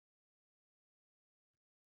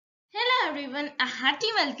everyone, a hearty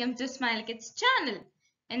welcome to Smiley Kidz channel.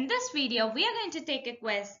 In this video, we are going to take a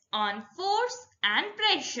quiz on force and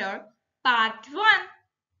pressure part 1.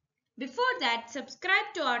 Before that,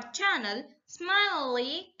 subscribe to our channel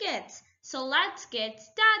Smiley Kidz. So let's get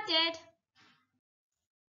started.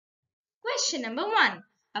 Question number 1.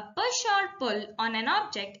 A push or pull on an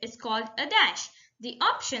object is called a dash. The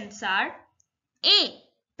options are A.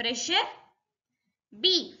 Pressure,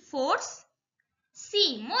 B. Force,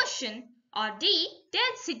 C. Motion, or D.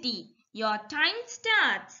 Density. Your time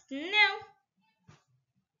starts now.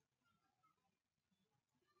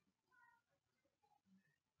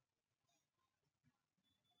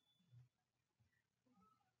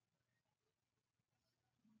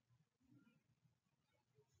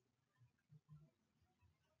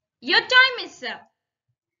 Your time is up.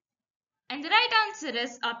 And the right answer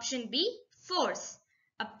is option B. Force.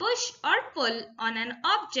 A push or pull on an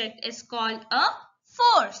object is called a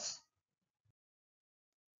force.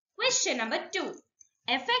 Question number 2.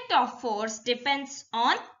 Effect of force depends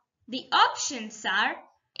on, the options are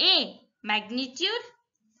A. Magnitude,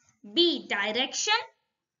 B. Direction,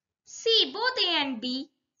 C. Both A and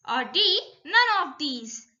B, or D. None of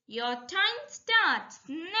these. Your time starts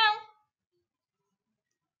now.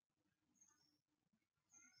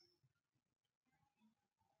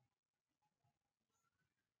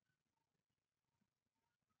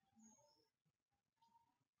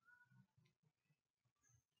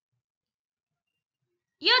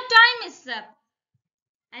 Your time is up.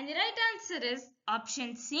 And the right answer is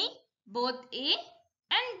option C. Both A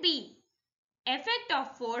and B. Effect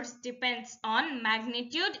of force depends on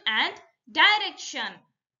magnitude and direction.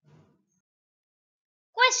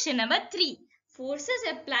 Question number 3. Forces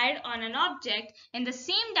applied on an object in the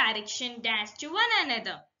same direction dash to one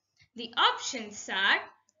another. The options are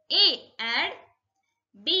A. Add,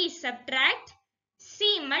 B. Subtract,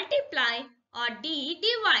 C. Multiply, or D.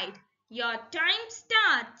 Divide. Your time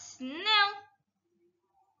starts now.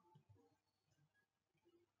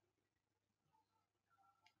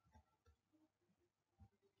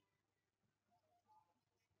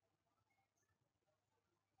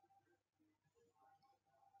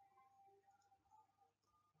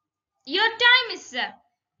 Your time is up.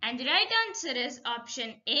 And the right answer is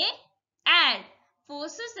option A. Add.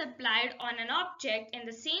 Forces applied on an object in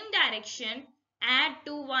the same direction add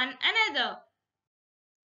to one another.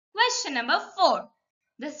 Question number 4.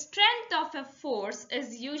 The strength of a force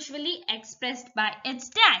is usually expressed by its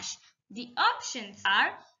dash. The options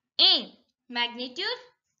are A. Magnitude,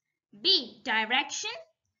 B. Direction,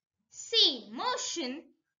 C. Motion,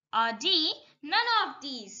 or D. None of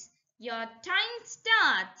these. Your time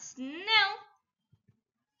starts now.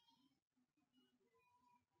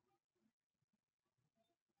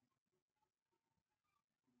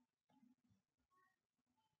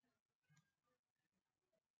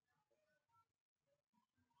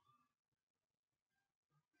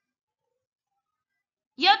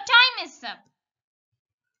 Your time is up.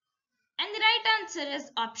 And the right answer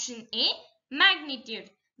is option A.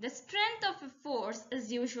 Magnitude. The strength of a force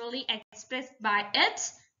is usually expressed by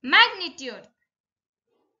its magnitude.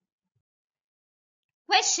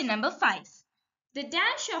 Question number 5. The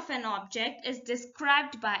dash of an object is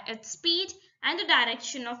described by its speed and the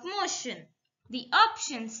direction of motion. The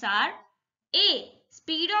options are A.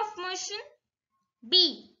 Speed of motion,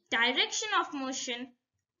 B. Direction of motion,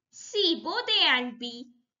 C. Both A and B,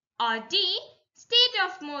 or D. State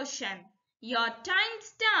of motion. Your time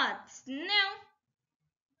starts now.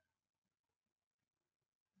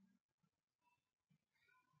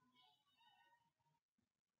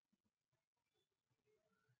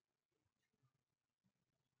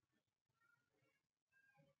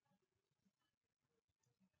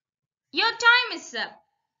 Your time is up.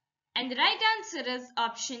 And the right answer is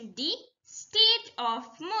option D. State of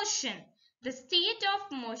motion. The state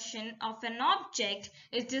of motion of an object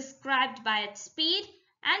is described by its speed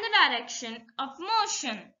and the direction of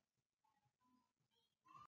motion.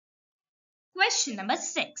 Question number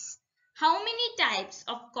 6. How many types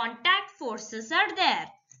of contact forces are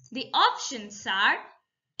there? The options are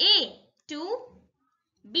A. 2,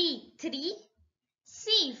 B. 3,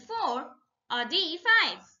 C. 4, or D.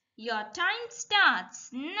 5. Your time starts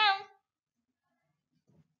now.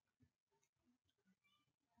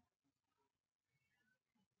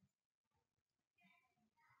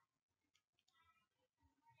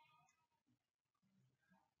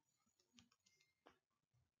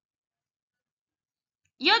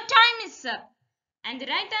 Your time is up. And the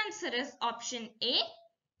right answer is option A.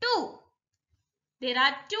 2. There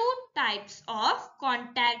are 2 types of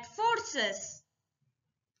contact forces.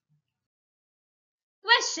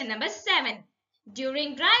 Question number 7.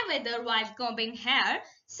 During dry weather while combing hair,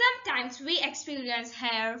 sometimes we experience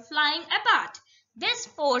hair flying apart. This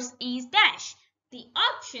force is dash. The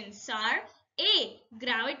options are A.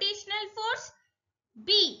 Gravitational force,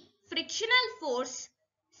 B. Frictional force,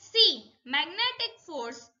 C. Magnetic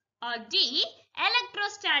force, or D.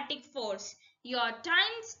 Electrostatic force. Your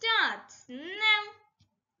time starts now.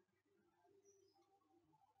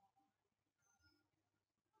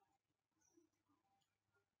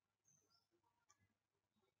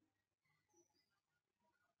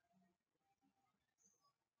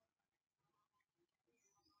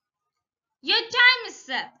 Your time is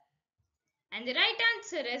up. And the right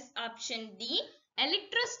answer is option D.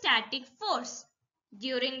 Electrostatic force.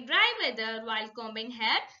 During dry weather while combing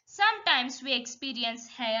hair, sometimes we experience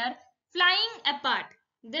hair flying apart.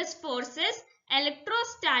 This force is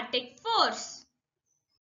electrostatic force.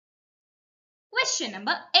 Question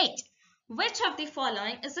number 8. Which of the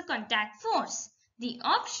following is a contact force? The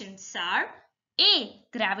options are A.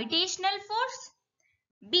 Gravitational force,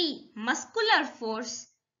 B. Muscular force,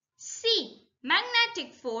 C.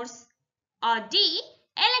 Magnetic force, or D.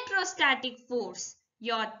 Electrostatic force.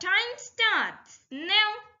 Your time starts now.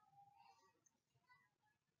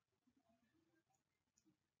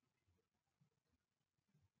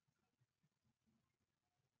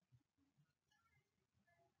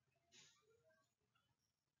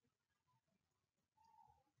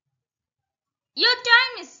 Your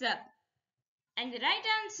time is up. And the right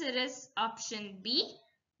answer is option B.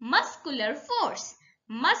 Muscular force.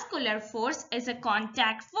 Muscular force is a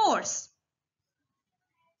contact force.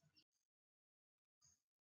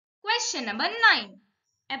 Question number 9.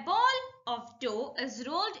 A ball of dough is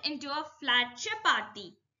rolled into a flat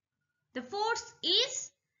chapatti. The force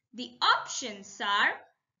is, the options are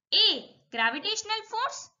A. Gravitational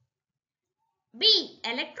force, B.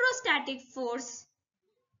 Electrostatic force,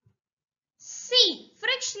 C.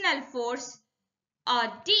 Frictional force,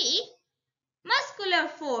 or D. Muscular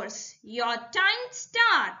force. Your time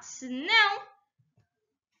starts now.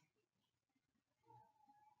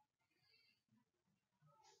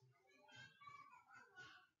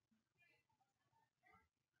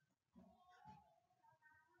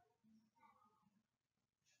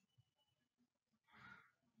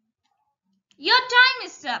 Your time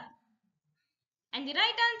is up. And the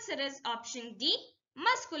right answer is option D.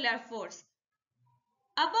 Muscular force.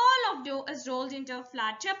 A ball of dough is rolled into a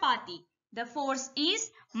flat chapati. The force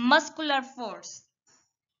is muscular force.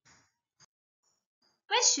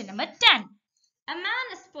 Question number 10. A man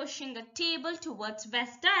is pushing a table towards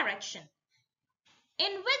west direction.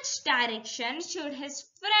 In which direction should his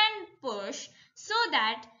friend push so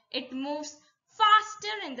that it moves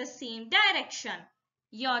faster in the same direction?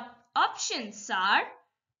 Your options are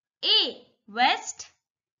A. West,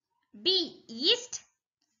 B. East,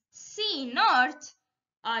 C. North,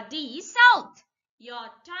 or D. South. Your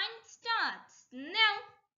time starts now.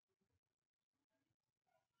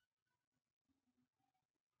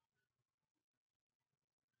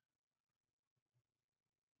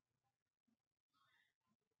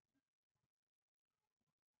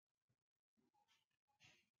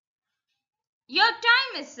 Your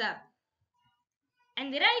time is up.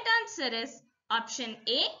 And the right answer is option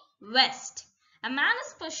A. West. A man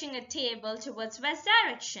is pushing a table towards west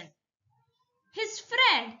direction. His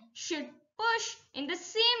friend should push in the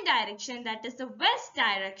same direction, that is the west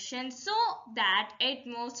direction, so that it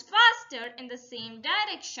moves faster in the same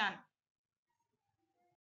direction.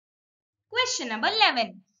 Question number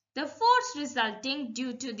 11. The force resulting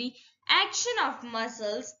due to the action of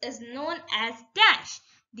muscles is known as dash.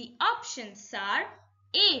 The options are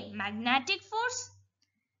A. Magnetic force,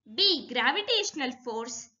 B. Gravitational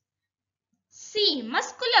force, C.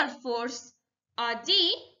 Muscular force, or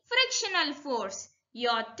D. Frictional force.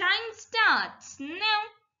 Your time starts now.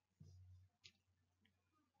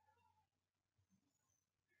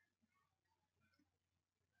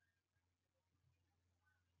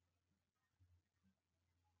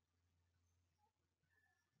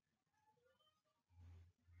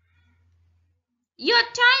 Your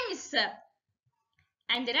time is up.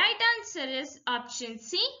 And the right answer is option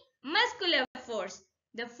C. Muscular force.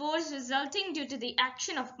 The force resulting due to the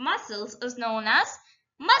action of muscles is known as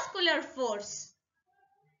muscular force.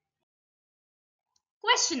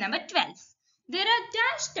 Question number 12. There are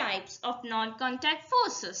dash types of non-contact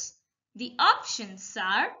forces. The options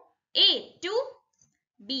are A. 2,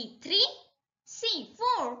 B. 3, C.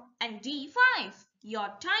 4, and D. 5. Your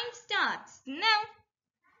time starts now.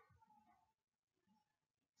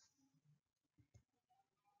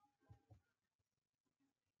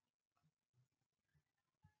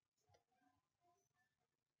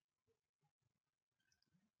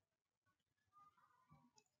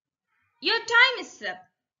 Your time is up.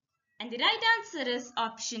 And the right answer is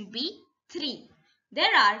option B, 3.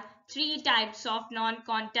 There are 3 types of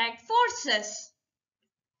non-contact forces.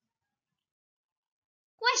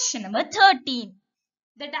 Question number 13.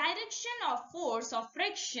 The direction of force of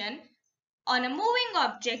friction on a moving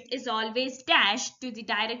object is always dashed to the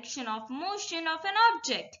direction of motion of an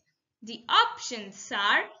object. The options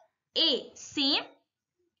are A, same,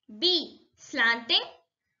 B, slanting,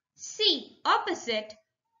 C, opposite,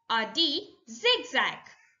 or D, zigzag.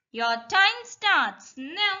 Your time starts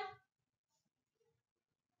now.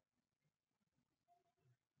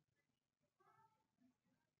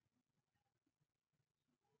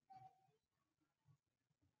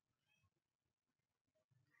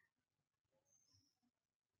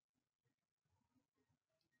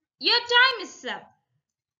 Your time is up.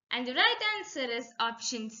 And the right answer is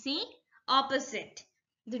option C, opposite.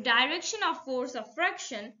 The direction of force of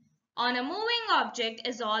friction on a moving object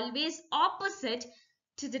is always opposite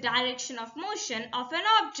to the direction of motion of an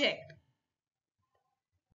object.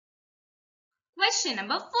 Question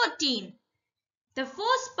number 14. The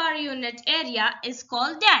force per unit area is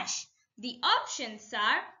called dash. The options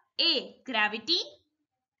are A, gravity,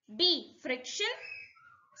 B, friction,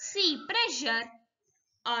 C, pressure,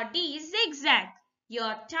 or D, zigzag.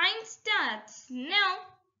 Your time starts now.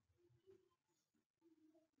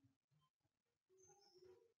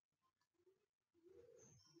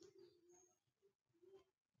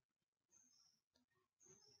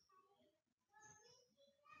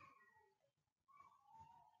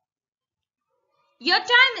 Your time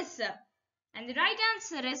is up. And the right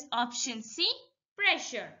answer is option C,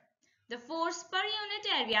 pressure. The force per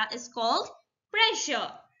unit area is called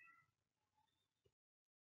pressure.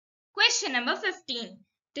 Question number 15.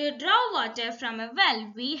 To draw water from a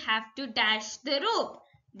well, we have to dash the rope.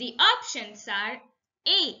 The options are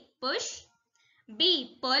A, push,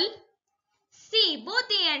 B, pull, C, both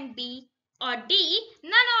A and B, or D,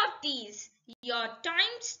 none of these. Your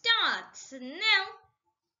time starts now.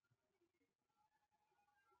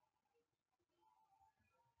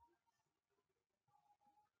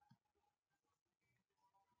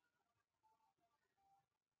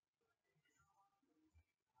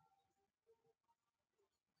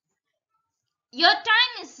 Your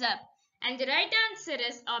time is up. And the right answer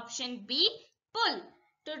is option B, pull.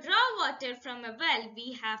 To draw water from a well,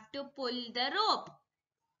 we have to pull the rope.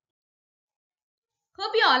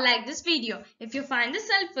 Hope you all like this video. If you find this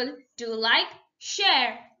helpful, do like,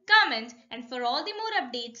 share, comment, and for all the more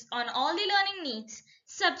updates on all the learning needs,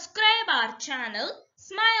 subscribe our channel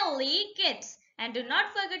Smiley Kidz, and do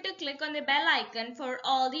not forget to click on the bell icon for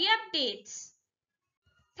all the updates.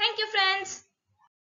 Thank you, friends.